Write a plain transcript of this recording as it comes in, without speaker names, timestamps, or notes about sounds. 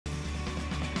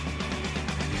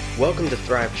Welcome to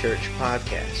Thrive Church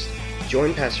Podcast.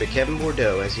 Join Pastor Kevin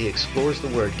Bordeaux as he explores the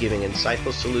Word, giving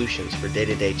insightful solutions for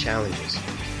day-to-day challenges.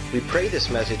 We pray this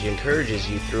message encourages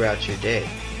you throughout your day.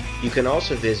 You can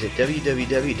also visit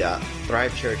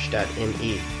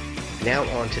www.thrivechurch.me. Now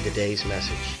on to today's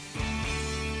message.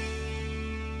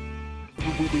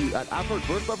 I've heard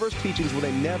verse-by-verse teachings where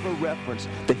they never reference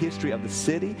the history of the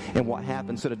city and what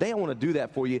happened. So today I want to do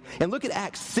that for you. And look at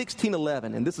Acts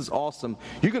 16:11, and this is awesome.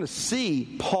 You're going to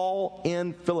see Paul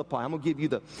in Philippi. I'm going to give you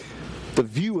the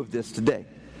view of this today.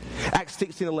 Acts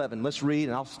 16:11. Let's read,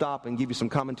 and I'll stop and give you some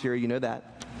commentary. You know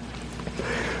that.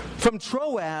 From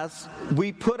Troas,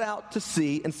 we put out to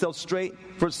sea and sailed straight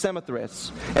for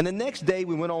Samothrace. And the next day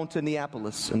we went on to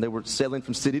Neapolis, and they were sailing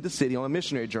from city to city on a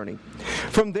missionary journey.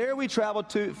 From there we traveled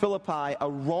to Philippi, a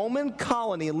Roman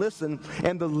colony, and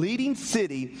the leading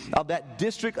city of that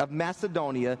district of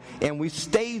Macedonia, and we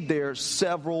stayed there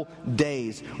several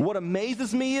days. What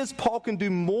amazes me is Paul can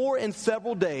do more in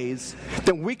several days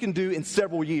than we can do in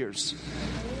several years.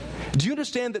 Do you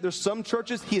understand that there's some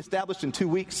churches he established in 2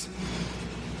 weeks?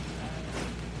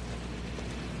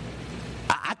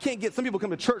 I can't get some people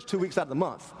come to church 2 weeks out of the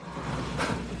month.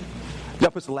 Y'all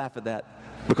supposed to laugh at that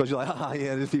because you're like,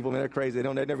 yeah, these people, man, they're crazy.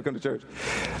 They never come to church.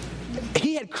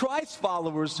 He had Christ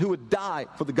followers who would die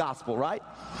for the gospel, right?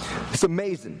 It's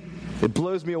amazing. It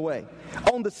blows me away.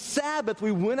 On the Sabbath,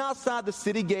 we went outside the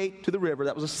city gate to the river.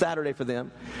 That was a Saturday for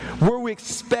them, where we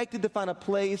expected to find a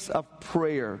place of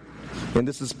prayer. And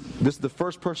this is the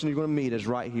first person you're going to meet is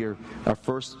right here, our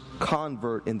first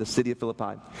convert in the city of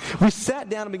Philippi. We sat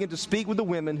down and began to speak with the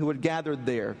women who had gathered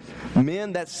there.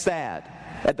 Men, that's sad.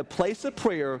 At the place of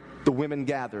prayer, the women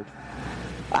gathered.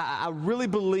 I really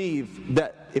believe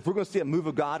that if we're going to see a move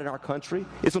of God in our country,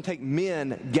 it's going to take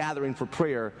men gathering for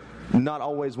prayer, not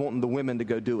always wanting the women to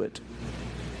go do it.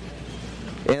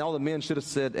 And all the men should have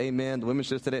said amen. The women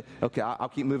should have said it. Okay, I'll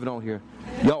keep moving on here.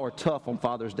 Y'all are tough on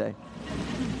Father's Day.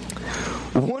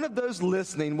 One of those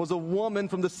listening was a woman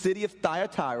from the city of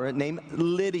Thyatira named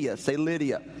Lydia. Say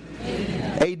Lydia.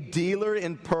 A dealer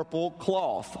in purple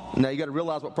cloth. Now you got to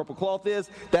realize what purple cloth is.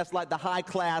 That's like the high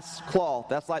class cloth.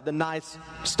 That's like the nice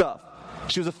stuff.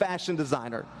 She was a fashion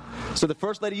designer. So the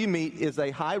first lady you meet is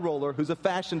a high roller who's a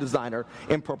fashion designer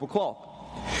in purple cloth.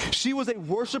 She was a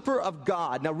worshiper of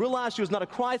God. Now realize she was not a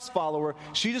Christ follower.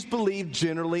 She just believed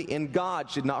generally in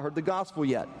God. She had not heard the gospel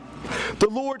yet. The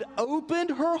Lord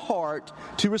opened her heart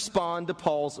to respond to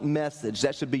Paul's message.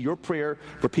 That should be your prayer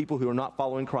for people who are not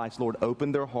following Christ. Lord,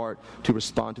 open their heart to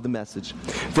respond to the message.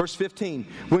 Verse 15,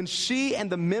 when she and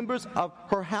the members of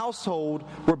her household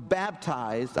were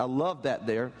baptized, I love that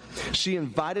there, she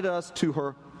invited us to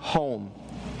her home.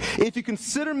 If you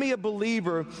consider me a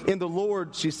believer in the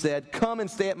Lord, she said, come and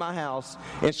stay at my house.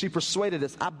 And she persuaded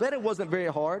us. I bet it wasn't very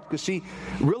hard because she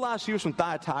realized she was from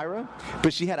Thyatira,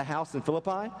 but she had a house in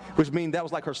Philippi, which means that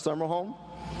was like her summer home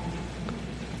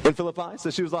in Philippi.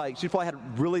 So she probably had a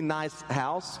really nice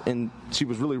house and she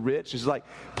was really rich. She's like,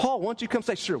 Paul, why don't you come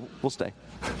stay? Sure, we'll stay.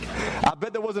 I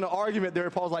bet there wasn't an argument there.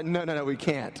 Paul's like, no, we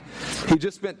can't. He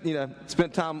just spent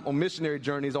time on missionary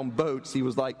journeys on boats. He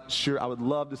was like, sure, I would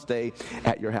love to stay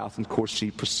at your house. And of course,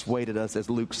 she persuaded us, as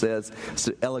Luke says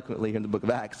so eloquently here in the book of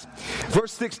Acts.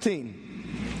 Verse 16.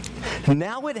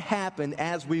 Now it happened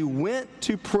as we went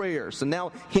to prayer. So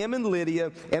now him and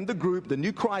Lydia and the group, the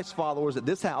new Christ followers at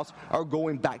this house, are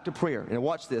going back to prayer. And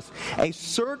watch this. A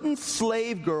certain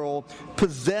slave girl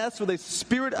possessed with a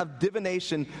spirit of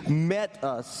divination met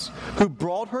us, who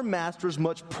brought her masters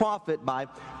much profit by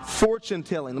fortune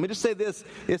telling. Let me just say this.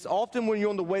 It's often when you're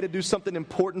on the way to do something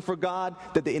important for God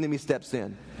that the enemy steps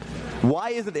in. Why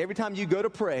is it that every time you go to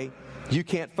pray, you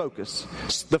can't focus?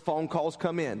 The phone calls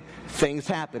come in. Things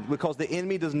happen because the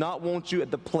enemy does not want you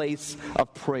at the place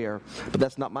of prayer. But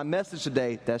that's not my message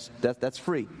today. That's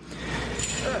free.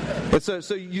 And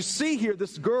so you see here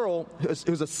this girl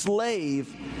who's a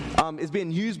slave is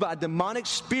being used by a demonic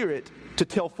spirit to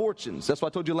tell fortunes. That's why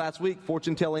I told you last week,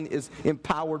 fortune telling is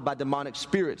empowered by demonic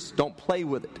spirits. Don't play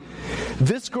with it.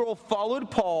 This girl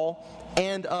followed Paul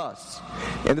and us,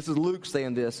 and this is Luke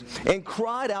saying this, and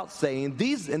cried out saying,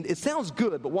 and it sounds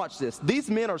good, but watch this, these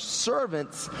men are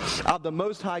servants of the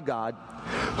Most High God,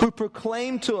 who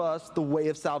proclaim to us the way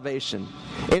of salvation.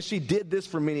 And she did this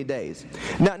for many days.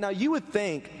 Now you would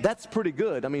think that's pretty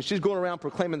good. I mean, she's going around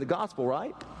proclaiming the gospel,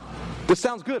 right? This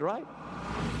sounds good, right?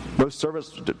 Most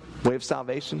servants, the way of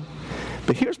salvation.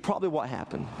 But here's probably what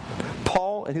happened.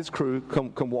 Paul and his crew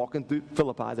come walking through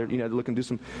Philippi. They're looking to do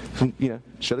some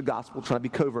share the gospel, trying to be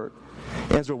covert.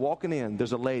 And as they're walking in,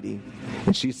 there's a lady,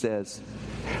 and she says,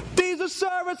 "These are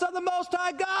servants of the Most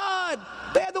High God.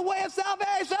 They have the way of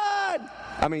salvation."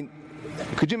 I mean,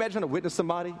 Could you imagine trying to witness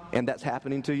somebody and that's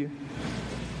happening to you?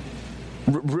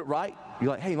 Right?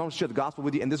 You're like, hey, I want to share the gospel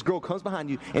with you. And this girl comes behind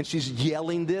you and she's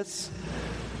yelling this.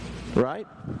 Right?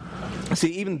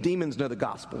 See, even demons know the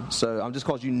gospel. So just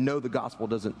because you know the gospel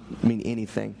doesn't mean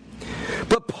anything.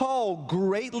 But Paul,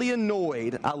 greatly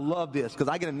annoyed, I love this because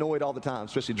I get annoyed all the time,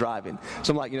 especially driving.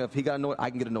 So I'm like, if he got annoyed, I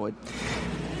can get annoyed.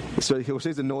 So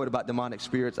he's annoyed about demonic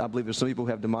spirits. I believe there's some people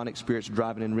who have demonic spirits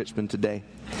driving in Richmond today.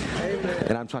 Amen.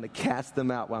 And I'm trying to cast them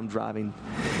out while I'm driving.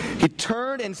 He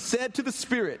turned and said to the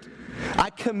spirit, I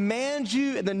command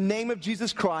you in the name of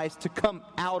Jesus Christ to come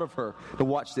out of her. Now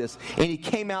watch this. And he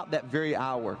came out that very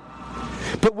hour.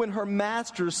 But when her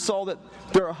masters saw that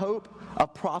their hope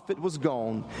of profit was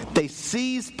gone, they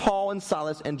seized Paul and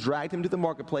Silas and dragged him to the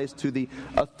marketplace to the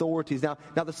authorities. Now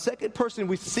the second person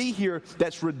we see here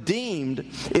that's redeemed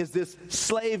is this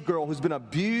slave girl who's been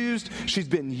abused, she's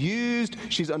been used,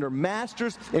 she's under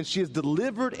masters, and she is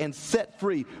delivered and set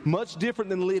free. Much different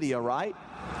than Lydia, right?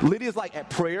 Lydia's like at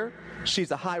prayer.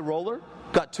 She's a high roller,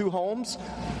 got 2 homes,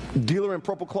 dealer in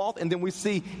purple cloth. And then we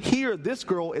see here this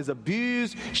girl is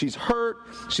abused, she's hurt,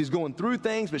 she's going through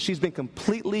things, but she's been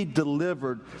completely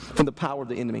delivered from the power of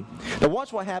the enemy. Now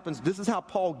watch what happens. This is how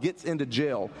Paul gets into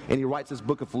jail, and he writes this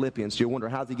book of Philippians. So you wonder,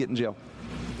 how's he get in jail?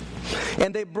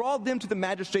 And they brought them to the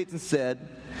magistrates and said,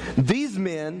 these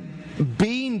men,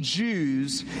 being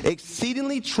Jews,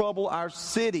 exceedingly trouble our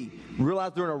city.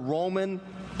 Realize they're in a Roman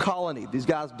colony. These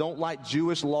guys don't like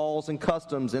Jewish laws and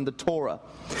customs in the Torah.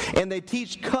 And they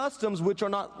teach customs which are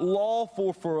not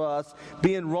lawful for us,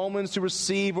 being Romans to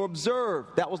receive or observe.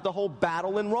 That was the whole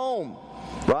battle in Rome,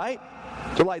 right?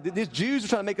 So like these Jews are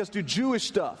trying to make us do Jewish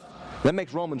stuff. That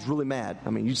makes Romans really mad. I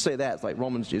mean, you say that, it's like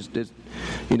Romans just it's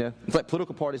like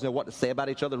political parties know what to say about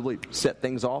each other, really set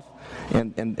things off,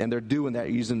 and they're doing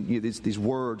that, using these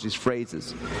words, these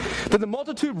phrases. Then the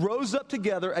multitude rose up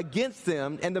together against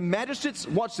them, and the magistrates,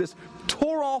 watch this,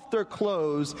 tore off their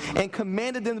clothes and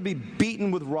commanded them to be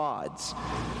beaten with rods.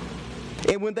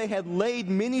 And when they had laid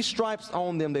many stripes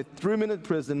on them, they threw them into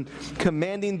prison,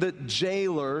 commanding the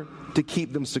jailer to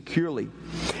keep them securely.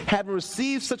 Having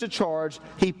received such a charge,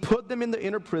 he put them in the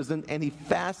inner prison, and he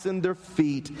fastened their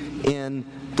feet in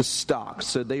the stocks.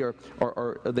 So they are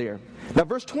there. Now,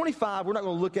 verse 25, we're not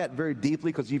going to look at very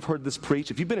deeply because you've heard this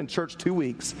preached. If you've been in church 2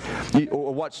 weeks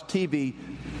or watched TV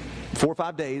 4 or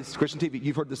 5 days, Christian TV,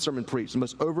 you've heard this sermon preached, the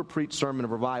most over-preached sermon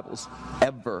of revivals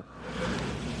ever.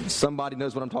 Somebody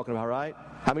knows what I'm talking about, right?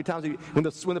 How many times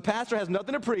when the pastor has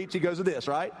nothing to preach, he goes to this,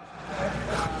 right?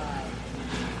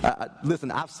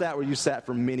 Listen, I've sat where you sat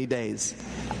for many days.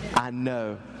 I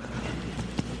know.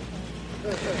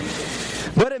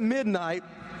 But at midnight,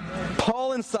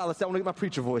 Paul and Silas, I want to get my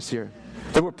preacher voice here.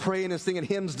 They were praying and singing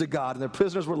hymns to God, and their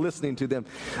prisoners were listening to them.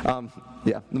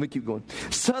 Let me keep going.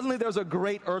 Suddenly there was a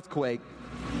great earthquake.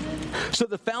 So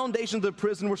the foundations of the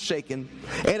prison were shaken,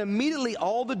 and immediately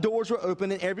all the doors were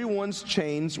opened and everyone's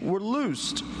chains were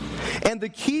loosed. And the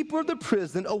keeper of the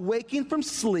prison, awaking from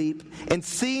sleep and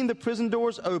seeing the prison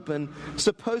doors open,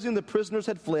 supposing the prisoners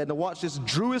had fled, now watch this,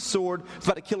 drew his sword, was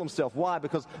about to kill himself. Why?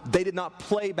 Because they did not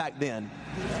play back then.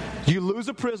 You lose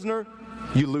a prisoner,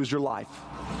 you lose your life.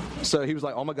 So he was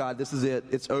like, oh my God, this is it.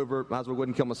 It's over. Might as well go ahead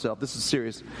and kill myself. This is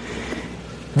serious.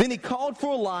 Then he called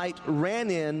for a light, ran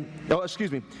in.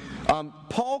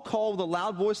 Paul called with a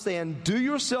loud voice saying, do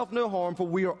yourself no harm, for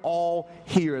we are all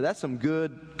here. That's some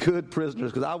good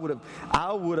prisoners, because I would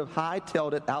have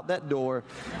hightailed it out that door,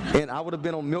 and I would have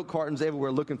been on milk cartons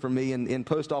everywhere looking for me, and in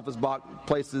post office box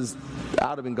places, I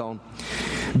would have been gone.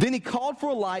 Then he called for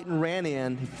a light and ran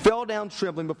in. He fell down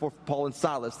trembling before Paul and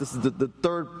Silas. This is the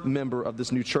third member of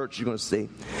this new church you're going to see.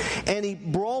 And he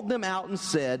brought them out and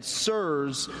said,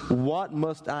 sirs, what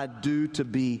must I do to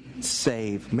be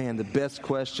saved? Man, the best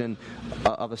question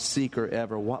of a seeker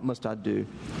ever. What must I do?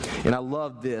 And I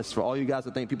love this for all you guys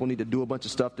that think people need to do a bunch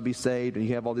of stuff to be saved, and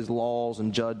you have all these laws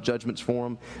and judgments for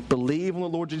them. Believe on the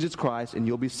Lord Jesus Christ and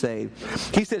you'll be saved.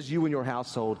 He says you and your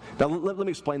household. Now let me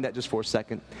explain that just for a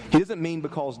second. He doesn't mean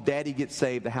because daddy gets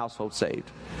saved, the household's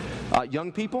saved.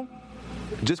 Young people,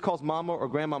 just because mama or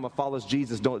grandmama follows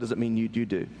Jesus doesn't mean you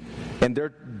do. And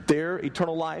their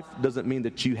eternal life doesn't mean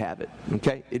that you have it.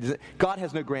 Okay? God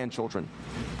has no grandchildren.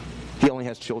 He only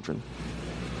has children.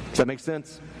 Does that make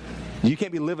sense? You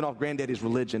can't be living off granddaddy's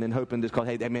religion and hoping this, because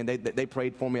hey man, they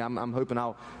prayed for me. I'm hoping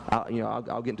I'll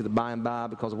get into the by and by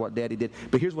because of what daddy did.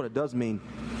 But here's what it does mean: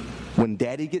 when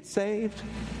daddy gets saved,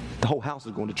 the whole house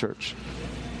is going to church.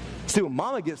 See, when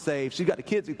mama gets saved, she's got the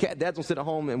kids. Dad's gonna sit at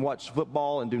home and watch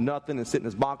football and do nothing and sit in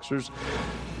his boxers.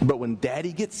 But when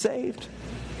daddy gets saved,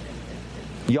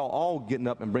 y'all all getting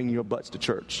up and bringing your butts to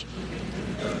church.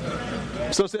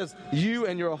 So it says, you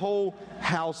and your whole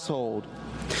household.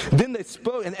 Then they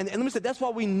spoke, and let me say, that's why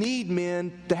we need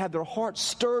men to have their hearts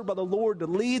stirred by the Lord to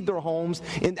lead their homes.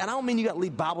 And I don't mean you got to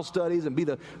lead Bible studies and be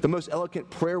the most eloquent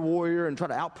prayer warrior and try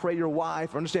to out-pray your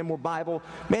wife or understand more Bible.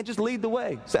 Man, just lead the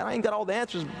way. Say, I ain't got all the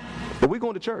answers, but we're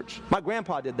going to church. My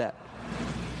grandpa did that.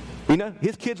 You know,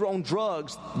 his kids were on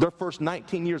drugs their first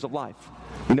 19 years of life.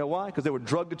 You know why? Because they were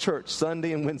drugged to church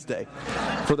Sunday and Wednesday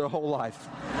for their whole life.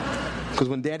 Because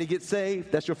when daddy gets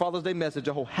saved, that's your Father's Day message,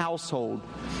 your whole household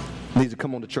needs to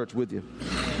come on to church with you.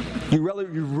 You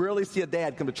rarely see a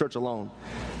dad come to church alone.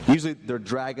 Usually they're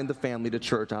dragging the family to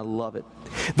church. I love it.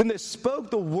 Then they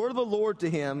spoke the word of the Lord to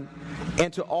him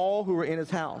and to all who were in his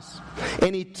house.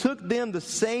 And he took them the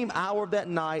same hour of that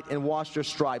night and washed their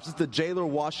stripes. It's the jailer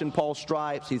washing Paul's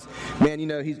stripes. He's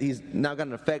now got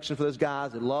an affection for those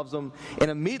guys. He loves them. And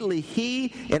immediately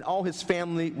he and all his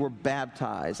family were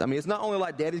baptized. I mean, it's not only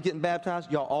like daddy's getting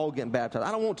baptized, y'all all getting baptized.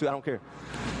 I don't want to. I don't care.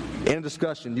 In a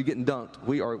discussion, you getting dunked.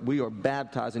 We are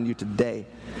baptizing you today.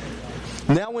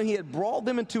 Now when he had brought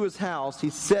them into his house, he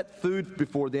set food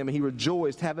before them, and he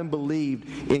rejoiced, having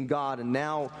believed in God, and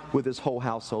now with his whole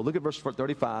household. Look at verse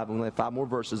 35, and we'll have 5 more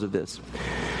verses of this.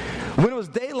 When it was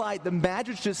daylight, the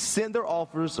magistrates sent their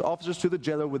officers to the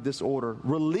jailer with this order: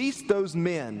 release those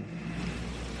men.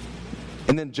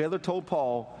 And then jailer told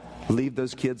Paul, leave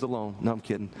those kids alone. No, I'm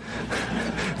kidding.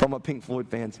 For my Pink Floyd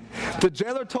fans. The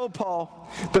jailer told Paul,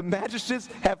 the magistrates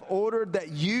have ordered that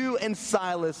you and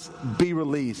Silas be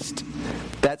released.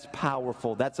 That's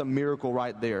powerful. That's a miracle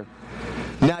right there.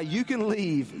 Now you can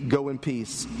leave, go in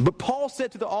peace. But Paul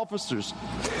said to the officers,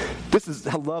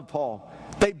 I love Paul.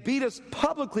 They beat us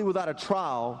publicly without a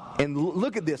trial. And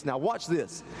look at this. Now watch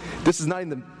this. This is not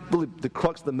even really the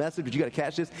crux of the message, but you got to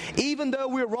catch this. Even though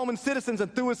we were Roman citizens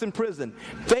and threw us in prison,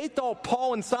 they thought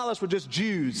Paul and Silas were just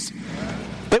Jews.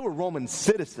 They were Roman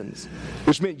citizens,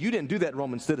 which meant you didn't do that,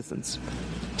 Roman citizens.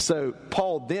 So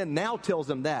Paul now tells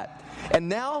them that. And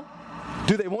now,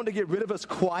 do they want to get rid of us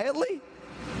quietly?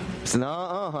 He said,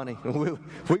 honey,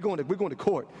 we're going to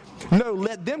court. No,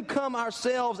 let them come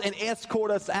ourselves and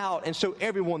escort us out and show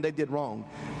everyone they did wrong.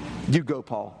 You go,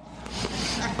 Paul.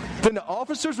 Then the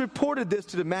officers reported this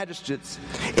to the magistrates,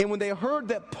 and when they heard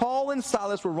that Paul and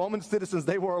Silas were Roman citizens,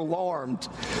 they were alarmed.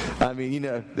 I mean,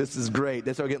 this is great.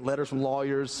 They started getting letters from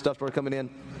lawyers, stuff started coming in.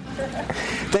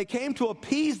 They came to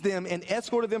appease them and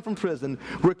escorted them from prison,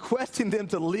 requesting them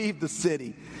to leave the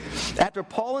city. After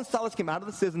Paul and Silas came out of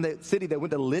the city, they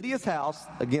went to Lydia's house.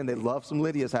 Again, they love some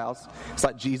Lydia's house. It's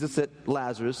like Jesus at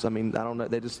Lazarus. I mean, I don't know.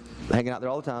 They're just hanging out there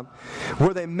all the time.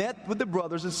 Where they met with the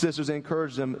brothers and sisters and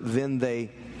encouraged them. Then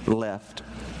they left.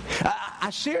 I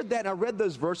shared that and I read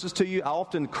those verses to you. I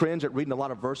often cringe at reading a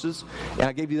lot of verses, and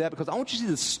I gave you that because I want you to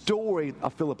see the story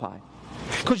of Philippi.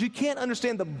 Because you can't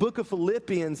understand the book of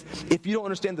Philippians if you don't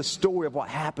understand the story of what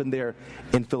happened there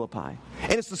in Philippi.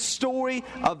 And it's the story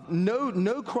of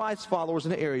no Christ followers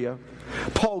in the area.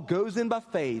 Paul goes in by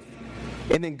faith,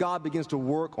 and then God begins to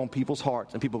work on people's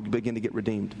hearts, and people begin to get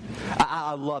redeemed.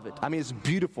 I love it. I mean, it's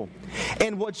beautiful.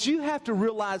 And what you have to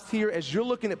realize here as you're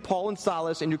looking at Paul and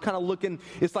Silas, and you're kind of looking,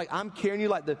 it's like I'm carrying you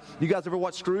like you guys ever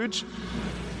watch Scrooge?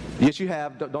 Yes, you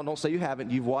have. Don't say you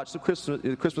haven't. You've watched the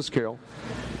Christmas Carol.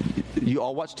 You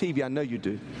all watch TV. I know you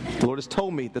do. The Lord has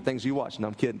told me the things you watch. No,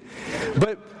 I'm kidding.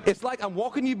 But it's like I'm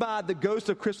walking you by the ghost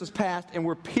of Christmas past, and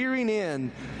we're peering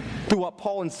in through what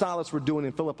Paul and Silas were doing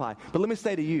in Philippi. But let me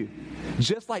say to you,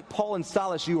 just like Paul and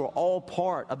Silas, you are all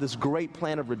part of this great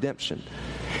plan of redemption.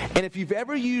 And if you've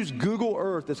ever used Google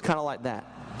Earth, it's kind of like that.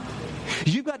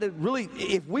 You've got to really,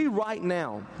 if we right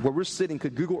now, where we're sitting,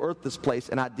 could Google Earth this place,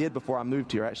 and I did before I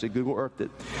moved here, actually Google Earthed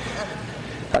it.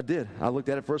 I did. I looked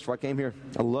at it first before I came here.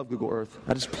 I love Google Earth.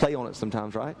 I just play on it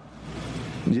sometimes, right?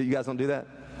 You guys don't do that?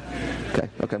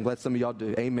 Okay, I'm glad some of y'all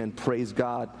do. Amen. Praise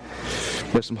God.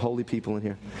 There's some holy people in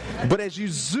here. But as you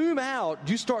zoom out,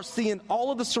 you start seeing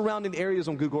all of the surrounding areas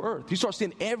on Google Earth. You start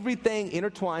seeing everything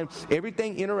intertwine,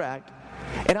 everything interact.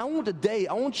 And I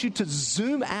want you to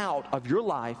zoom out of your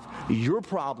life, your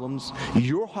problems,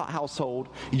 your household,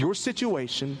 your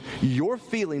situation, your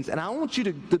feelings, and I want you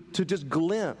to just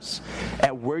glimpse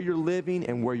at where you're living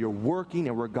and where you're working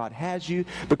and where God has you,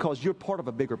 because you're part of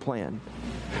a bigger plan.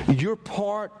 You're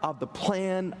part of the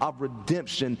plan of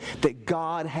redemption that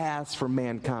God has for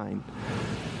mankind.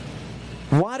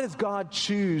 Why does God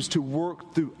choose to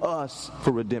work through us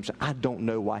for redemption? I don't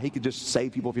know why. He could just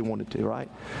save people if he wanted to, right?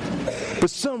 For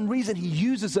some reason, he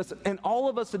uses us, and all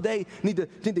of us today need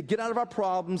to get out of our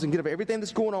problems and get out of everything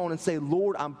that's going on and say,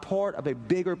 Lord, I'm part of a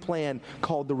bigger plan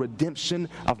called the redemption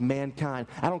of mankind.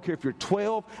 I don't care if you're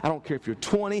 12, I don't care if you're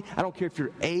 20, I don't care if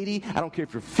you're 80, I don't care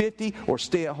if you're 50, or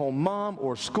stay-at-home mom,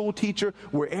 or school teacher,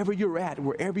 wherever you're at,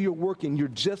 wherever you're working, you're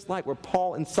just like where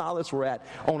Paul and Silas were at,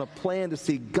 on a plan to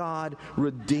see God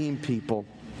redeem people.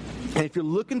 And if you're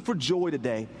looking for joy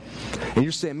today, and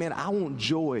you're saying, man, I want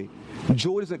joy,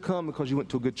 joy doesn't come because you went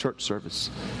to a good church service.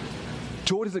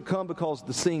 Joy doesn't come because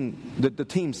the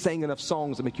team sang enough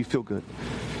songs that make you feel good.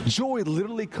 Joy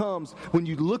literally comes when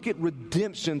you look at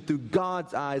redemption through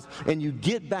God's eyes and you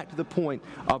get back to the point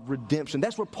of redemption.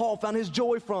 That's where Paul found his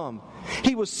joy from.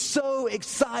 He was so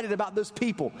excited about those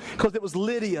people because it was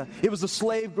Lydia, it was the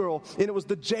slave girl, and it was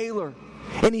the jailer.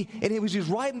 And he was just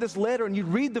writing this letter, and you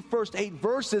read the first 8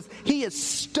 verses, he is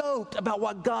stoked about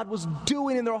what God was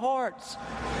doing in their hearts.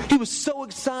 He was so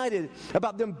excited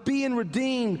about them being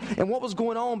redeemed and what was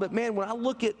going on. But man, when I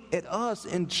look at us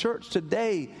in church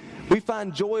today, we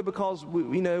find joy because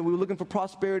we're looking for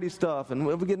prosperity stuff, and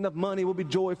if we get enough money, we'll be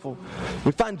joyful.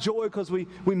 We find joy because we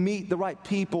meet the right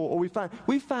people, or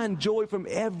we find joy from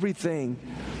everything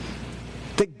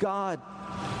that God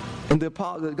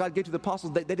gave to the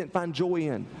apostles. They didn't find joy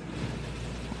in.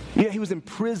 Yeah, he was in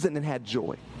prison and had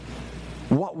joy.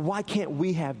 Why can't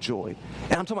we have joy?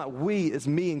 And I'm talking about we as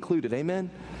me included,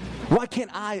 amen? Why can't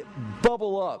I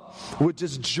bubble up with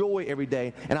just joy every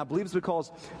day? And I believe it's because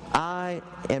I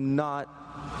am not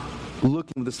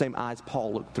looking with the same eyes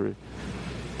Paul looked through.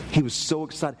 He was so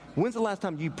excited. When's the last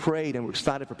time you prayed and were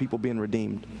excited for people being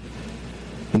redeemed?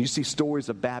 And you see stories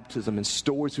of baptism and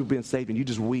stories who've been saved, and you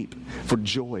just weep for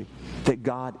joy that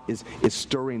God is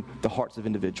stirring the hearts of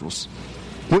individuals.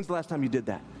 When's the last time you did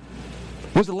that?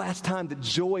 When's the last time that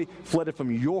joy flooded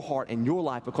from your heart and your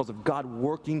life because of God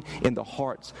working in the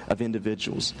hearts of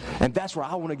individuals? And that's where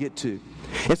I want to get to.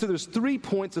 And so there's 3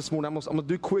 points this morning I'm going to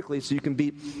do quickly so you can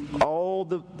beat all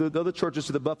the other churches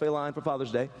to the buffet line for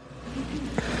Father's Day.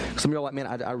 Some of you are like, man,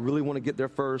 I really want to get there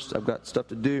first. I've got stuff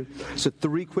to do. So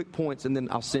 3 quick points, and then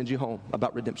I'll send you home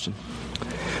about redemption.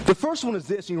 The first one is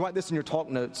this. You can write this in your talk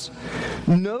notes.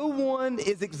 No one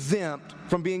is exempt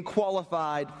from being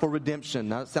qualified for redemption.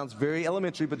 Now, it sounds very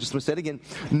elementary, but just to say it again.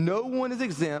 No one is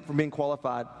exempt from being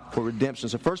qualified for redemption.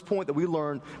 So first point that we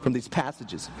learn from these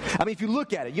passages. I mean, if you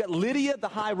look at it, you got Lydia the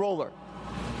high roller,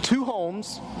 2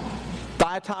 homes,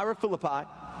 Thyatira, Philippi,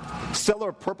 seller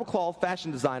of purple cloth,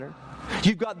 fashion designer.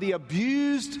 You've got the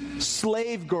abused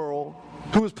slave girl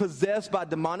who was possessed by a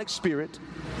demonic spirit.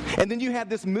 And then you have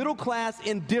this middle-class,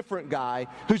 indifferent guy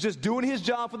who's just doing his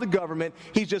job for the government.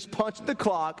 He's just punching the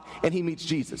clock, and he meets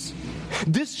Jesus.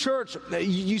 This church,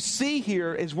 you see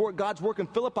here, is where God's work in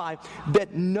Philippi,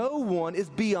 that no one is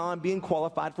beyond being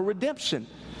qualified for redemption.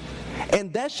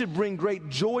 And that should bring great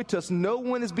joy to us. No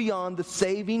one is beyond the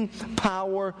saving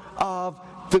power of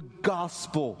the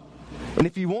gospel. And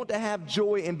if you want to have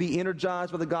joy and be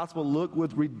energized by the gospel, look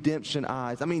with redemption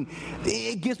eyes. I mean,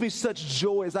 it gives me such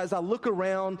joy as I look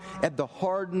around at the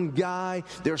hardened guy.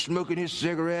 They're smoking his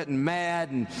cigarette and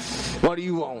mad, and what do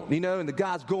you want? And the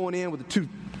guy's going in with the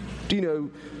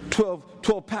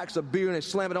 12 packs of beer, and they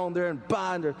slam it on there and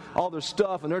buying all their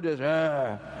stuff, and they're just,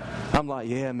 I'm like,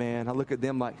 yeah, man. I look at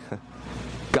them like,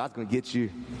 God's going to get you,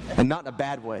 and not in a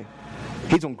bad way.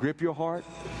 He's going to grip your heart.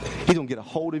 He's going to get a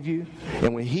hold of you.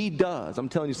 And when he does, I'm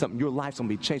telling you something, your life's going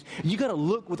to be changed. You got to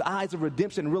look with eyes of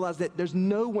redemption and realize that there's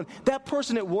no one, that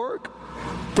person at work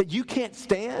that you can't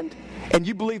stand and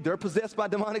you believe they're possessed by a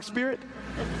demonic spirit,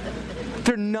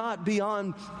 they're not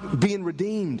beyond being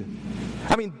redeemed.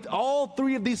 I mean, all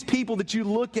 3 of these people that you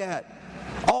look at,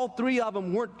 all 3 of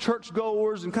them weren't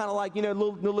churchgoers and kind of like,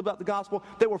 little about the gospel.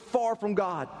 They were far from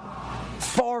God.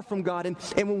 Far from God. And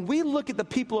when we look at the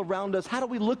people around us, how do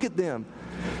we look at them?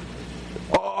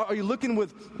 Are you looking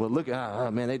with, well, look,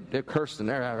 man, they're cursing.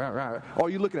 Or are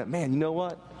you looking at, man, you know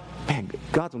what? Man,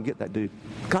 God's going to get that dude.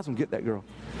 God's going to get that girl.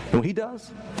 And when he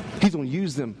does, he's going to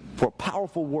use them for a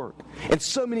powerful work. And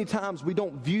so many times we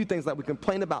don't view things like we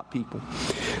complain about people.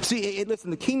 See, listen,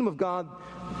 the kingdom of God,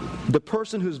 the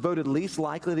person who's voted least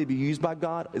likely to be used by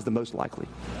God is the most likely.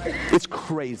 It's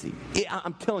crazy.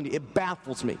 I'm telling you, it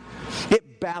baffles me.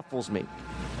 It baffles me.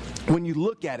 When you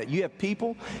look at it, you have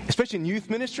people, especially in youth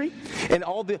ministry, and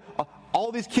all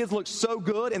these kids look so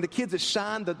good, and the kids that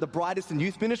shine the brightest in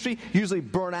youth ministry usually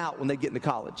burn out when they get into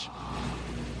college.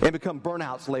 and become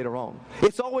burnouts later on.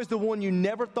 It's always the one you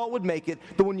never thought would make it,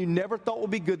 the one you never thought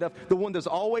would be good enough, the one that's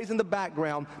always in the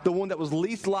background, the one that was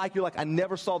least like, you're like, I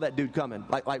never saw that dude coming.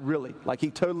 Like really. Like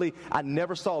I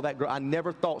never saw that girl. I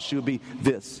never thought she would be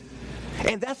this.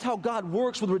 And that's how God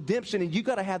works with redemption, and you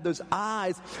got to have those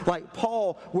eyes like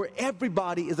Paul, where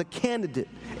everybody is a candidate.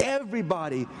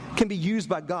 Everybody can be used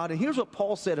by God. And here's what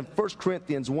Paul said in 1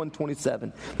 Corinthians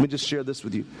 1:27. Let me just share this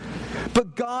with you.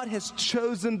 But God has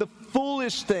chosen the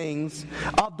foolish things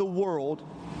of the world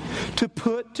to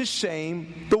put to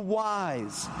shame the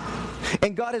wise.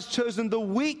 And God has chosen the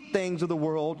weak things of the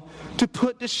world to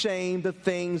put to shame the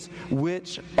things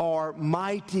which are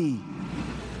mighty.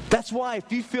 That's why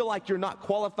if you feel like you're not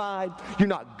qualified, you're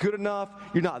not good enough,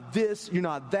 you're not this, you're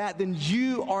not that, then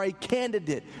you are a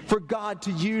candidate for God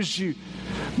to use you.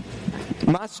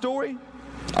 My story,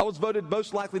 I was voted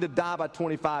most likely to die by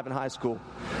 25 in high school.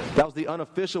 That was the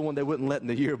unofficial one they wouldn't let in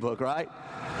the yearbook, right?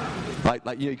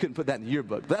 Like you couldn't put that in the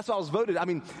yearbook. But that's why I was voted. I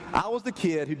mean, I was the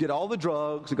kid who did all the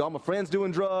drugs, who got all my friends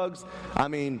doing drugs. I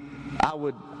mean,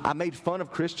 I made fun of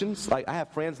Christians. Like, I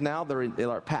have friends now that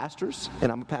are pastors,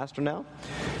 and I'm a pastor now.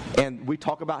 And we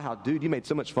talk about how, dude, you made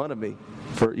so much fun of me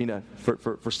for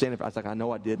standing for. I was like, I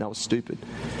know I did, and I was stupid.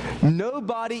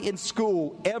 Nobody in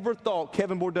school ever thought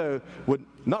Kevin Bordeaux would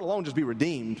not alone just be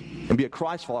redeemed and be a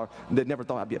Christ follower, they never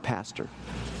thought I'd be a pastor.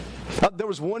 There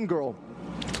was one girl.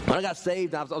 When I got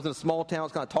saved, I was in a small town. I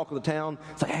was kind of talk of the town.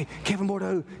 It's like, hey, Kevin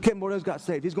Bordeaux's got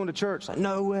saved. He's going to church. It's like,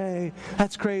 no way.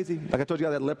 That's crazy. Like I told you,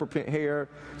 I had leopard print hair,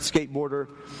 skateboarder.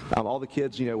 All the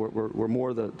kids, were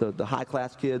more the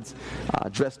high-class kids,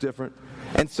 dressed different.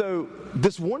 And so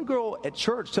this one girl at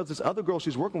church tells this other girl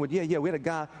she's working with, we had a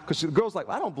guy, because the girl's like,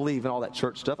 I don't believe in all that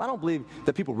church stuff. I don't believe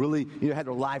that people really, had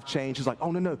their life changed. She's like,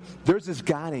 oh, no. There's this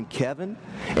guy named Kevin,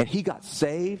 and he got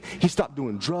saved. He stopped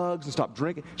doing drugs and stopped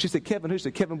drinking. She said, Kevin, who? She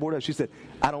said, Kevin Bordeaux. She said,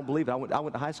 I don't believe it. I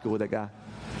went to high school with that guy.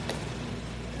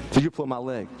 So you're pulling my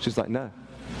leg. She's like, no.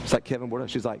 It's like Kevin Bordeaux.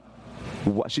 She's like,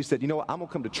 what? She said, you know what? I'm going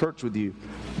to come to church with you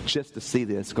just to see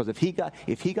this. Because if he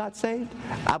got saved,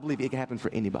 I believe it can happen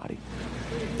for anybody.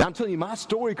 Now, I'm telling you my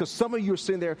story because some of you are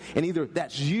sitting there and either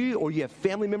that's you or you have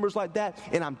family members like that.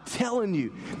 And I'm telling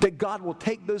you that God will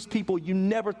take those people you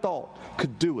never thought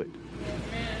could do it.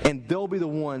 And they'll be the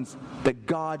ones that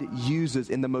God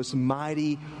uses in the most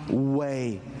mighty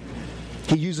way.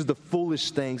 He uses the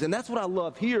foolish things. And that's what I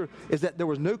love here is that there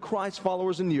was no Christ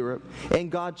followers in Europe, and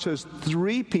God chose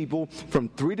 3 people from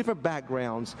 3 different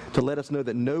backgrounds to let us know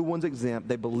that no one's exempt.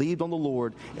 They believed on the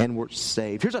Lord and were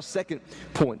saved. Here's our second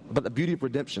point about the beauty of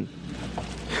redemption.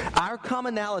 Our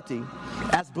commonality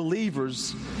as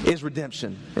believers is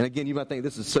redemption. And again, you might think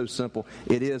this is so simple.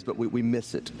 It is, but we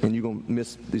miss it. And you're going to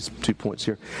miss these 2 points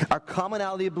here. Our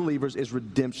commonality of believers is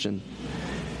redemption.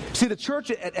 See, the church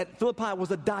at Philippi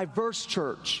was a diverse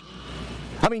church.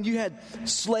 I mean, you had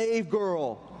slave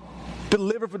girl,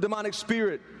 delivered from demonic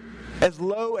spirit, as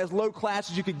low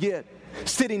class as you could get,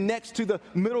 sitting next to the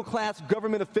middle class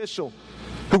government official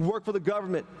who worked for the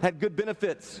government, had good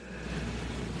benefits.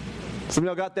 Some of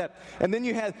y'all got that. And then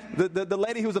you had the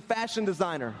lady who was a fashion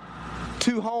designer,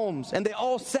 2 homes, and they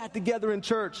all sat together in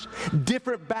church,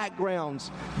 different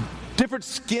backgrounds, different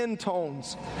skin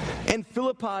tones. And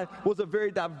Philippi was a very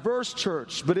diverse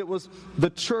church, but it was the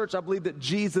church, I believe, that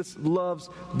Jesus loves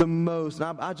the most.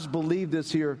 And I just believe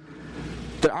this here,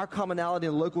 that our commonality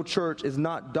in the local church is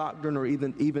not doctrine or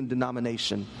even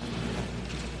denomination.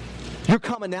 Your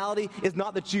commonality is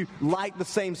not that you like the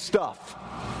same stuff.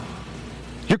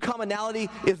 Your commonality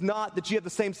is not that you have the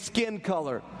same skin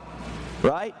color,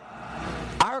 right?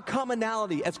 Our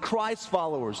commonality as Christ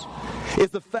followers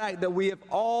is the fact that we have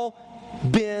all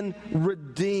been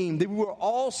redeemed. That we were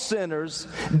all sinners,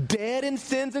 dead in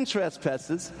sins and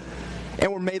trespasses,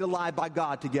 and were made alive by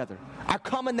God together. Our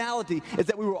commonality is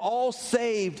that we were all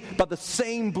saved by the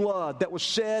same blood that was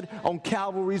shed on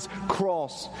Calvary's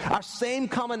cross. Our same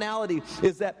commonality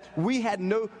is that we had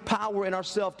no power in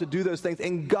ourselves to do those things,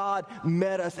 and God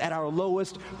met us at our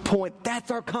lowest point. That's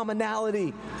our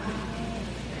commonality.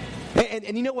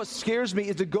 And you know what scares me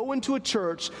is to go into a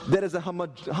church that is a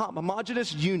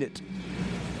homogeneous unit.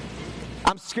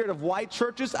 I'm scared of white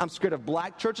churches, I'm scared of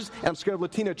black churches, and I'm scared of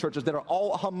Latino churches that are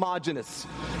all homogeneous.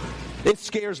 It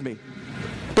scares me.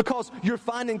 Because you're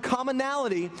finding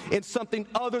commonality in something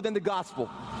other than the gospel.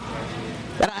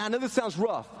 And I know this sounds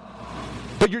rough.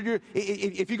 But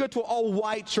if you go to an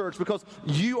all-white church because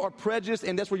you are prejudiced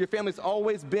and that's where your family's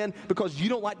always been because you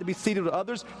don't like to be seated with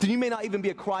others, then you may not even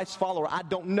be a Christ follower. I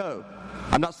don't know.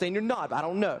 I'm not saying you're not, but I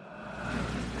don't know.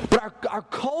 But our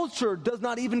culture does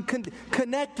not even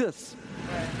connect us.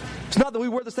 It's not that we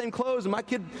wear the same clothes and my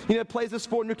kid, plays this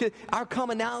sport and your kid. Our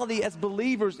commonality as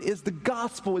believers is the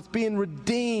gospel. It's being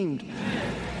redeemed.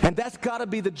 And that's got to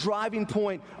be the driving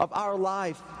point of our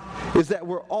life, is that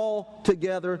we're all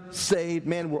together saved.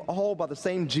 Man, we're all by the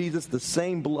same Jesus, the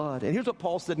same blood. And here's what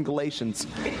Paul said in Galatians.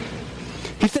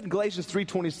 He said in Galatians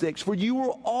 3:26, "For you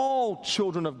were all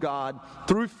children of God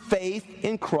through faith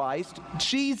in Christ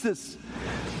Jesus.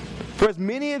 For as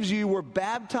many of you were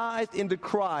baptized into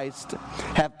Christ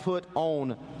have put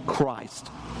on Christ."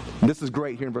 And this is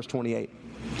great here in verse 28.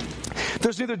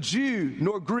 "There's neither Jew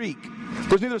nor Greek.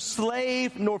 There's neither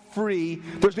slave nor free.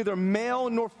 There's neither male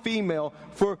nor female.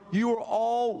 For you are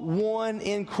all one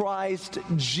in Christ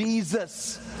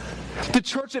Jesus." The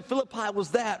church at Philippi was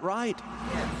that, right?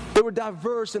 They were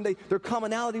diverse and their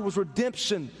commonality was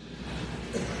redemption.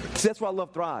 See, that's why I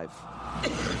love Thrive.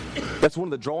 That's one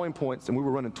of the drawing points, and we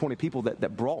were running 20 people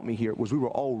that brought me here, was we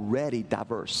were already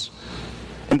diverse.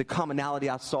 And the commonality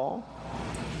I saw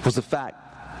was the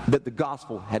fact that the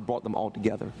gospel had brought them all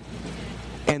together.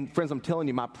 And friends, I'm telling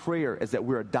you, my prayer is that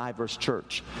we're a diverse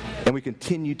church, and we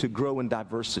continue to grow in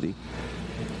diversity.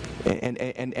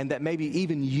 And that maybe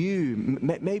even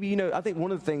I think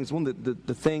one of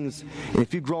the things, and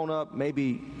if you've grown up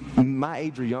maybe my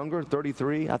age or younger,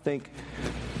 33, I think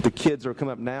the kids are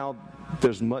coming up now,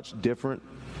 there's much different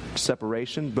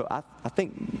separation. But I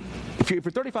think if you're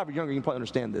 35 or younger, you can probably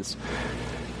understand this.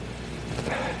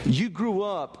 You grew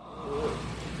up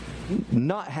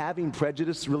not having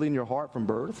prejudice really in your heart from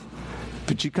birth,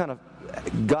 but you kind of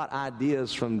got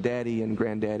ideas from daddy and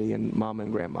granddaddy and mama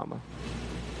and grandmama.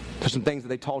 There's some things that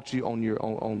they taught you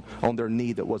on their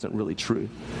knee that wasn't really true.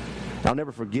 I'll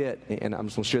never forget, and I'm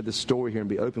just going to share this story here and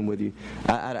be open with you.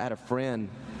 I had a friend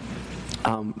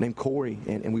named Corey,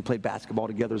 and we played basketball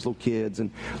together as little kids, and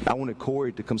I wanted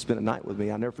Corey to come spend a night with me.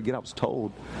 I'll never forget, I was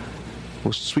told,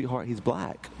 "Well, sweetheart, he's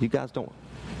black. You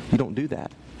don't do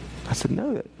that." I said,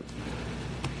 "No."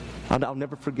 I'll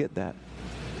never forget that.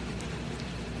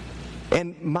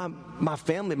 And my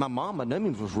family, my mom, by no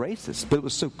means was racist, but it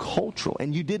was so cultural.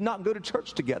 And you did not go to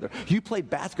church together. You played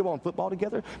basketball and football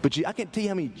together, but I can't tell you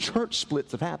how many church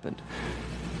splits have happened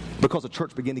because the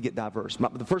church began to get diverse.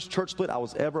 The first church split I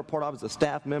was ever a part of as a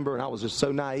staff member, and I was just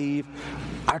so naive.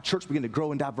 Our church began to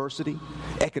grow in diversity,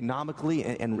 economically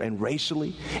and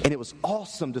racially, and it was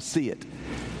awesome to see it.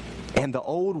 And the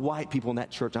old white people in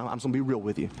that church, I'm just going to be real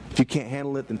with you. If you can't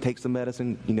handle it, then take some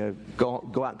medicine,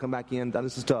 go out and come back in.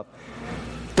 This is tough.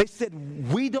 They said,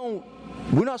 we're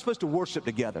not supposed to worship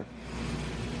together.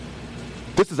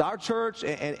 This is our church,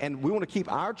 and we want to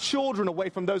keep our children away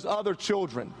from those other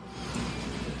children.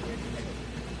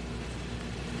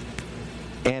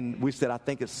 And we said, I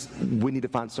think we need to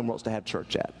find somewhere else to have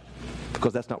church at,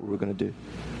 because that's not what we're going to do.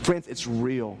 Friends, it's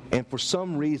real. And for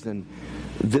some reason,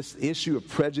 this issue of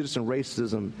prejudice and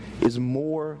racism is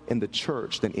more in the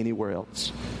church than anywhere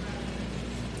else.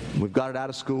 We've got it out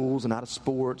of schools and out of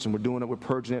sports, and we're doing it, we're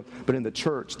purging it. But in the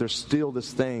church, there's still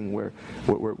this thing where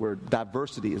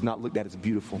diversity is not looked at as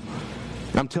beautiful.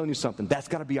 And I'm telling you something, that's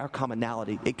got to be our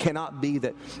commonality. It cannot be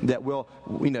that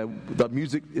the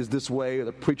music is this way or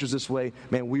the preacher's this way.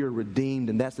 Man, we are redeemed,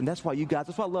 and that's why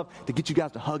that's why I love to get you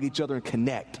guys to hug each other and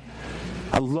connect.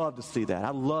 I love to see that.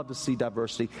 I love to see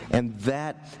diversity, and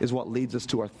that is what leads us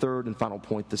to our third and final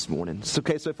point this morning. It's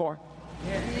okay so far?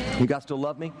 Yeah. You guys still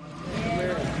love me?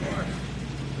 Yeah.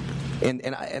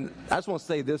 And I just want to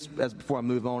say this before I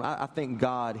move on. I thank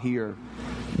God here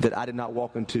that I did not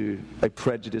walk into a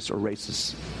prejudice or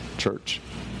racist church,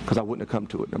 because I wouldn't have come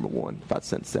to it, number one, if I'd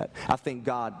sensed that. I thank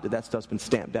God that stuff's been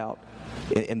stamped out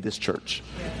in this church.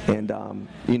 And,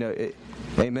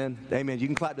 amen. Amen. You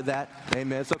can clap to that.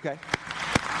 Amen. It's okay.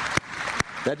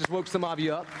 That just woke some of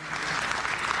you up.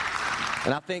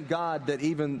 And I thank God that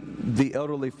even the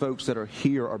elderly folks that are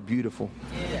here are beautiful,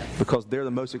 because they're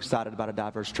the most excited about a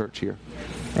diverse church here.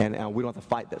 And we don't have to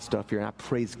fight that stuff here, and I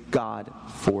praise God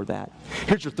for that.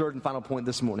 Here's your third and final point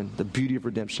this morning, the beauty of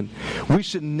redemption. We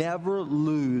should never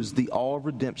lose the awe of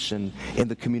redemption in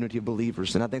the community of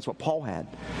believers. And I think that's what Paul had.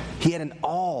 He had an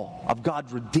awe of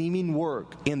God's redeeming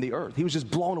work in the earth. He was just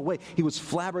blown away. He was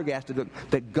flabbergasted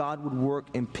that God would work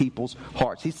in people's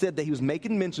hearts. He said that he was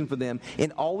making mention for them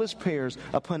in all his prayers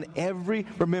upon every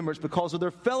remembrance because of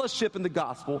their fellowship in the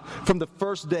gospel from the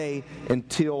first day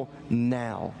until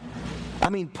now. I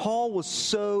mean, Paul was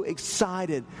so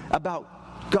excited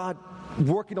about God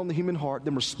working on the human heart,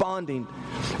 them responding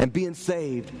and being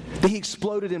saved, that he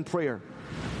exploded in prayer.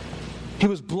 He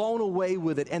was blown away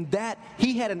with it, and that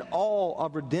he had an awe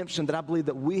of redemption that I believe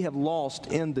that we have lost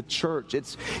in the church.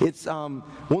 It's one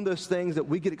of those things that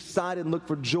we get excited and look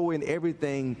for joy in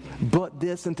everything but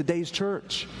this in today's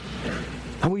church.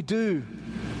 And we do.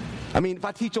 I mean, if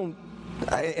I teach on,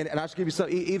 and I should give you some,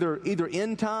 either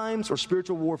end times or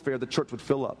spiritual warfare, the church would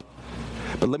fill up.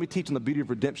 But let me teach on the beauty of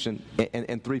redemption,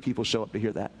 and 3 people show up to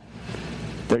hear that.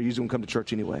 They're usually going to come to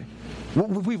church anyway.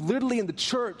 We've literally, in the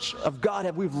church of God,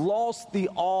 we've lost the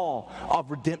awe of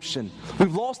redemption.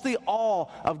 We've lost the awe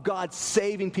of God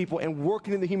saving people and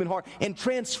working in the human heart and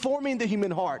transforming the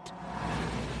human heart.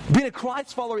 Being a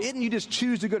Christ follower isn't you just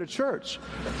choose to go to church.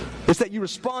 It's that you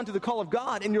respond to the call of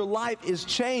God and your life is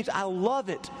changed. I love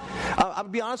it. I'll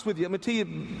be honest with you. I'm going to tell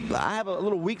you, I have a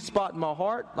little weak spot in my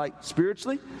heart, like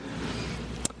spiritually.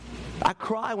 I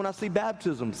cry when I see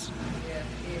baptisms.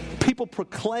 People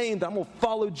proclaim that I'm going to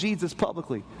follow Jesus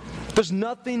publicly. There's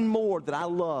nothing more that I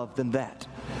love than that.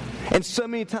 And so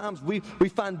many times we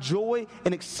find joy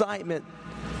and excitement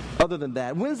other than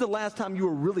that. When's the last time you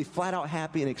were really flat out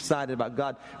happy and excited about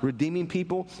God redeeming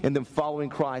people and then following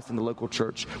Christ in the local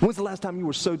church? When's the last time you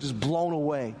were so just blown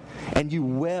away and you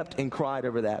wept and cried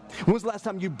over that? When's the last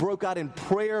time you broke out in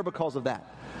prayer because of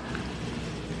that?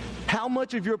 How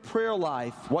much of your prayer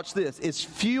life, watch this, is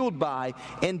fueled by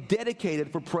and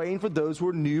dedicated for praying for those who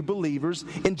are new believers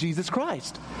in Jesus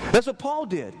Christ? That's what Paul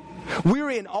did.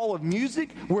 We're in all of music,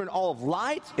 we're in all of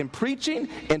lights and preaching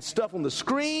and stuff on the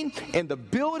screen and the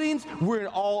buildings, we're in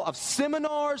all of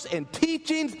seminars and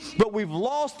teachings, but we've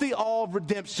lost the awe of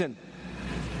redemption.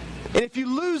 And if you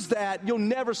lose that, you'll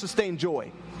never sustain joy.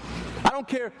 I don't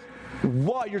care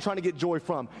what you're trying to get joy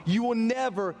from. You will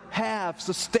never have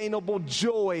sustainable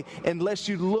joy unless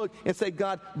you look and say,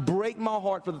 God, break my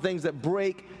heart for the things that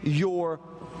break your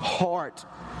heart.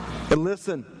 And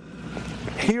listen,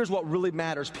 here's what really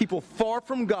matters. People far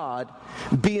from God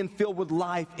being filled with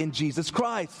life in Jesus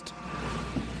Christ.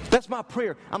 That's my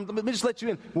prayer. Let me just let you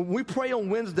in. When we pray on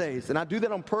Wednesdays, and I do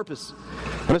that on purpose,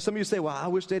 I know some of you say, well, I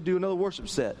wish they'd do another worship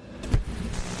set.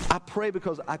 I pray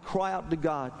because I cry out to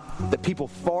God that people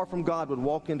far from God would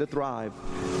walk in to Thrive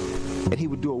and He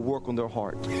would do a work on their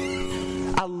heart.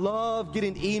 I love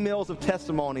getting emails of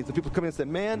testimonies that people come in and say,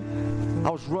 man, I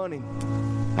was running.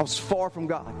 I was far from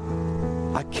God.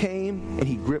 I came and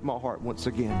He gripped my heart once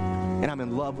again. And I'm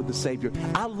in love with the Savior.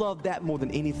 I love that more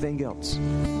than anything else.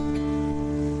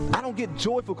 I don't get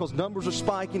joyful because numbers are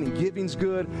spiking and giving's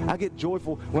good. I get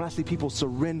joyful when I see people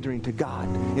surrendering to God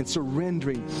and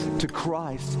surrendering to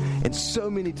Christ. And so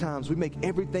many times we make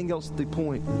everything else the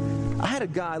point. I had a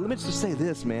guy, let me just say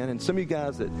this, man, and some of you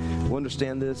guys that will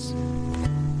understand this.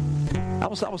 I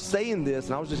was saying this,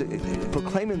 and I was just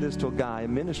proclaiming this to a guy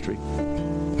in ministry.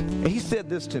 And he said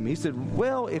this to me. He said,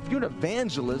 well, if you're an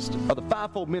evangelist of the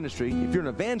fivefold ministry, if you're an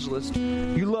evangelist,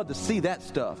 you love to see that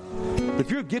stuff. If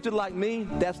you're gifted like me,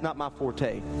 that's not my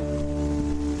forte.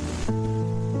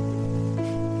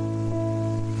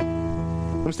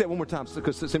 Let me say it one more time,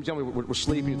 because some tell me we're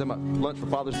sleeping. You're talking about lunch for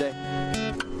Father's Day.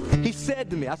 He said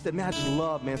to me, I said, man, I just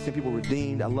love, man, seeing people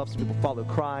redeemed. I love seeing people follow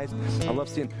Christ. I love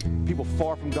seeing people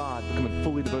far from God becoming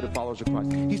fully devoted followers of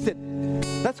Christ. He said,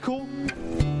 that's cool.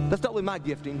 That's not really my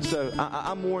gifting. So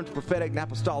I'm more into prophetic and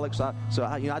apostolic. So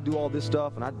I do all this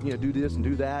stuff, and I do this and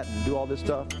do that and do all this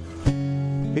stuff.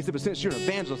 He said, but since you're an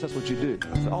evangelist, that's what you do.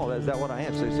 I said, oh, is that what I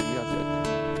am? So he said,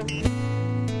 yeah, I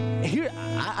said. Here,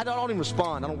 I don't even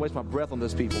respond. I don't waste my breath on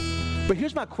those people. But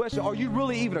here's my question. Are you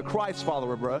really even a Christ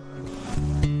follower, bro?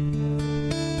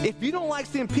 If you don't like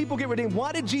seeing people get redeemed,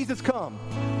 why did Jesus come?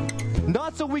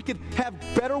 Not so we could have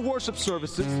better worship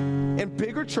services and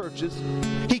bigger churches.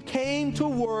 He came to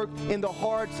work in the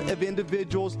hearts of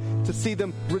individuals to see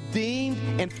them redeemed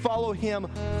and follow Him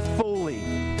fully.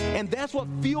 And that's what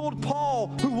fueled Paul,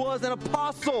 who was an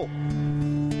apostle.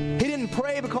 He didn't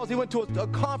pray because he went to a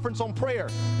conference on prayer.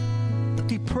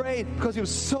 He prayed because he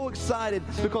was so excited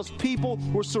because people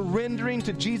were surrendering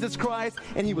to Jesus Christ,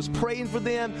 and he was praying for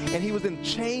them, and he was in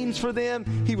chains for them.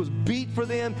 He was beat for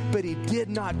them, but he did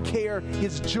not care.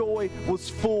 His joy was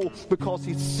full because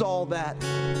he saw that.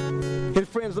 And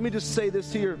friends, let me just say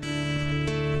this here.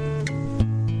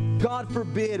 God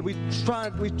forbid we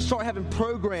start having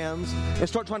programs and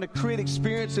start trying to create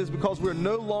experiences because we're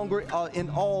no longer in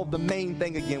awe of the main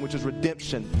thing again, which is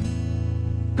redemption.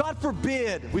 God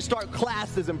forbid we start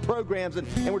classes and programs and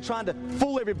we're trying to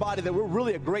fool everybody that we're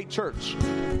really a great church.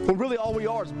 When really all we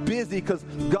are is busy because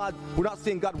we're not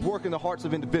seeing God work in the hearts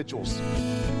of individuals.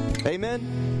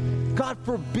 Amen? God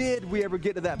forbid we ever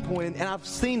get to that point. And I've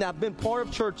seen that. I've been part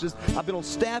of churches. I've been on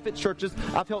staff at churches.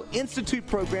 I've held institute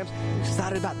programs. We're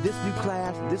excited about this new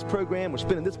class, this program. We're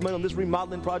spending this money on this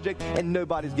remodeling project, and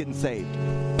nobody's getting saved.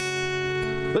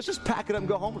 Let's just pack it up and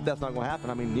go home if that's not going to happen.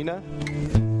 I mean, you know.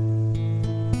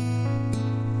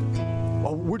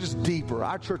 Oh, we're just deeper.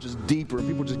 Our church is deeper, and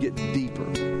people just get deeper.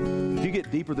 If you get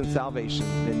deeper than salvation,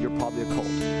 then you're probably a cult.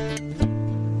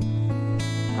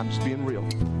 I'm just being real.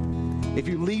 If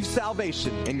you leave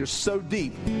salvation and you're so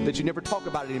deep that you never talk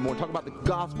about it anymore, talk about the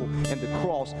gospel and the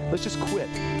cross, let's just quit.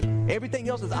 Everything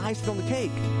else is icing on the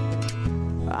cake.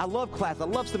 I love class, I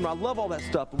love seminar, I love all that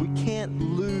stuff, but we can't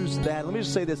lose that. Let me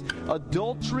just say this.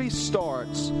 Adultery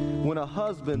starts when a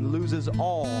husband loses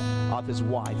all of his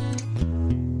wife.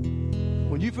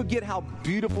 When you forget how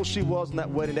beautiful she was on that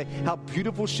wedding day, how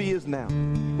beautiful she is now,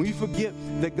 when you forget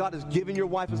that God has given your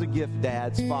wife as a gift,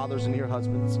 dads, fathers, and your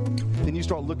husbands, then you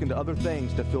start looking to other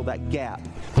things to fill that gap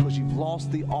because you've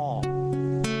lost the awe.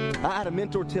 I had a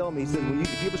mentor tell me, he said,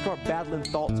 if you ever start battling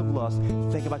thoughts of lust,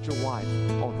 think about your wife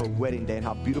on her wedding day and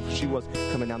how beautiful she was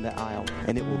coming down that aisle,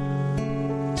 and it will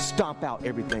stomp out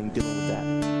everything dealing with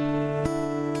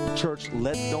that. Church,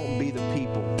 let's don't be the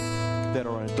people that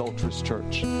are an adulterous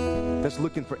church that's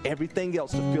looking for everything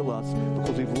else to fill us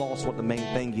because we've lost what the main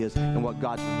thing is and what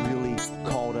God's really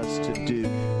called us to do.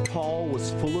 Paul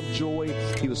was full of joy.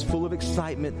 He was full of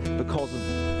excitement because of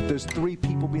those three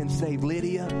people being saved: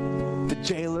 Lydia, the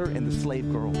jailer, and the slave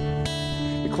girl.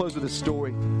 We close with this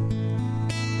story.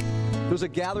 There was a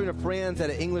gathering of friends at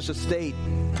an English estate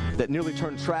that nearly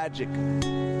turned tragic.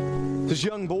 This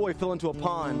young boy fell into a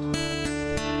pond.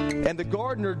 And the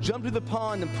gardener jumped to the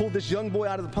pond and pulled this young boy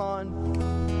out of the pond.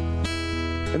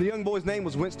 And the young boy's name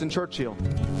was Winston Churchill.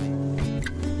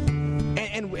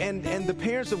 And the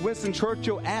parents of Winston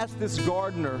Churchill asked this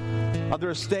gardener of their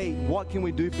estate, what can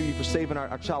we do for you for saving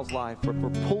our child's life, for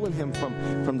pulling him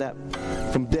from death?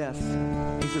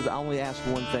 He says, I only ask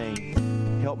one thing.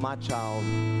 Help my child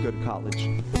go to college.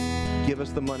 Give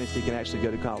us the money so he can actually go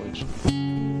to college.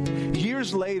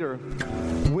 Years later,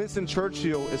 Winston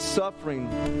Churchill is suffering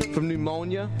from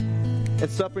pneumonia and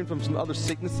suffering from some other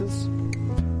sicknesses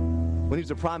when he was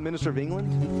the Prime Minister of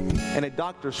England, and a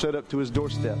doctor showed up to his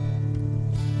doorstep.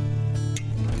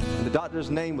 And the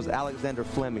doctor's name was Alexander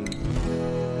Fleming,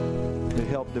 who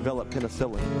helped develop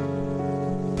penicillin.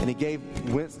 And he gave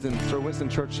Sir Winston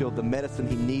Churchill the medicine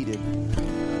he needed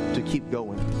to keep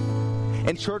going.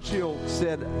 And Churchill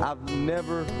said, I've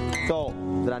never thought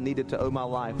that I needed to owe my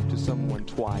life to someone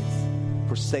twice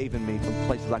for saving me from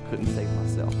places I couldn't save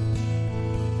myself.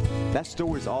 That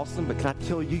story is awesome, but can I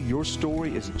tell you, your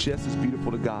story is just as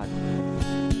beautiful to God.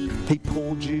 He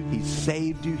pulled you, He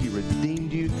saved you, He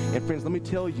redeemed you. And friends, let me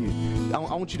tell you, I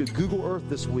want you to Google Earth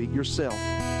this week yourself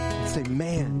and say,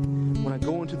 man, when I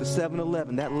go into the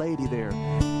 7-Eleven, that lady there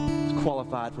is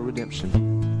qualified for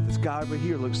redemption. This guy over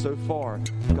here looks so far,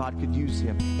 God could use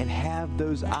him. And have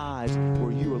those eyes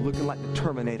where you are looking like the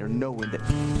Terminator, knowing that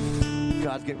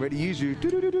God's getting ready to use you.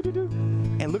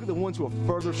 And look at the ones who are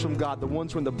furthest from God, the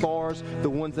ones who are in the bars, the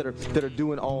ones that are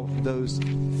doing all those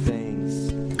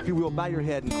things. If you will, bow your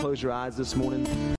head and close your eyes this morning.